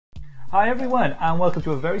Hi everyone, and welcome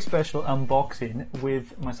to a very special unboxing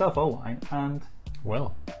with myself, Owain, and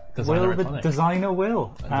Will, Will, the designer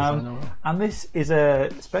Will. And this is a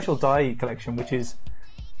special die collection, which is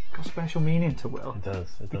got special meaning to Will. It does.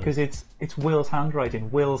 Because it's Will's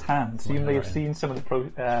handwriting, Will's hand. So you may have seen some of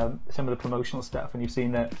the promotional stuff, and you've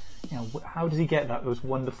seen that. You know, how does he get those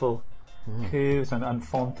wonderful curves and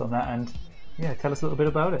font on that? And yeah, tell us a little bit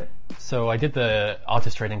about it. So I did the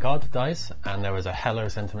artist trading card dies, and there was a Hello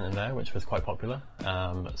sentiment in there, which was quite popular.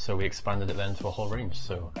 So we expanded it then to a whole range.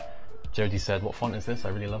 So Jody said, "What font is this? I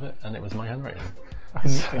really love it," and it was my handwriting.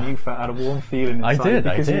 And you had a warm feeling inside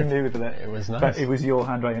because you knew that it was nice. That it was your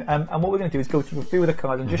handwriting. And what we're going to do is go through a few of the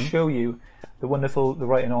cards and just show you the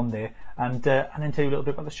writing on there, and then tell you a little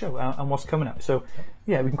bit about the show and what's coming up. So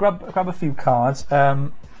yeah, we can grab a few cards.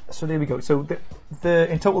 So there we go. So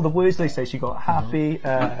in total, the words they say, so you got happy.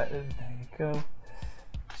 There you go.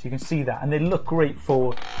 So you can see that, and they look great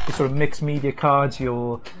for the sort of mixed media cards.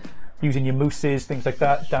 You're using your mousses, things like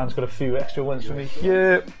that. Dan's got a few extra ones for me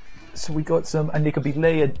here. So we got some, and they could be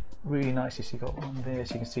layered really nicely. So you got one there,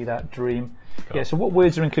 so you can see that dream. Yeah. So what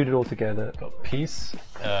words are included all together? Got peace,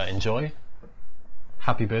 enjoy,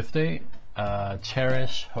 happy birthday,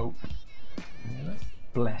 cherish, hope,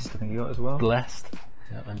 blessed. I think you got as well. Blessed.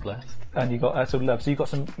 Yeah, I'm blessed. And you got so love. So you got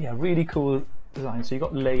some really cool designs. So you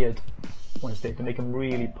got layered ones there to make them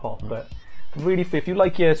really pop. But really, if you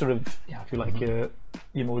like your sort of if you like your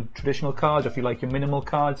more traditional cards, or if you like your minimal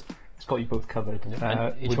cards, it's got you both covered.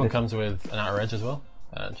 Each one comes with an outer edge as well,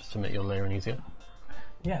 just to make your layering easier.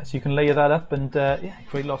 Yeah, so you can layer that up and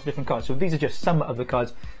create lots of different cards. So these are just some of the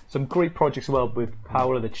cards. Some great projects as well with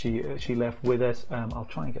Paola that she left with us. I'll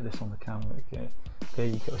try and get this on the camera. Okay. There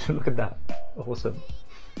you go. So look at that. Awesome.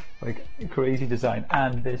 Like crazy design.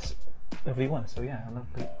 And this lovely one. So yeah, a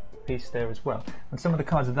lovely piece there as well. And some of the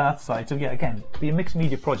cards of that side. So yeah, again, be a mixed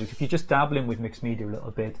media project. If you're just dabbling with mixed media a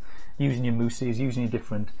little bit, using your mousses, using your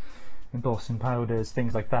different embossing powders,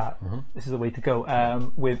 things like that, this is the way to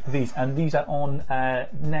go with these. And these are on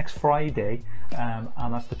next Friday, and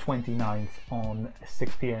that's the 29th on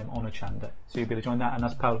 6 PM on Ochanda. So you'll be able to join that, and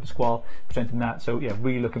that's Paolo Pasquale presenting that. So yeah,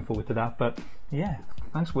 really looking forward to that. But yeah,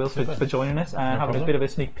 thanks Will for joining us and having a bit of a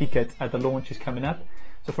sneak peek at the launch is coming up.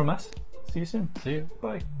 So from us, see you soon. See you.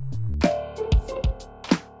 Bye.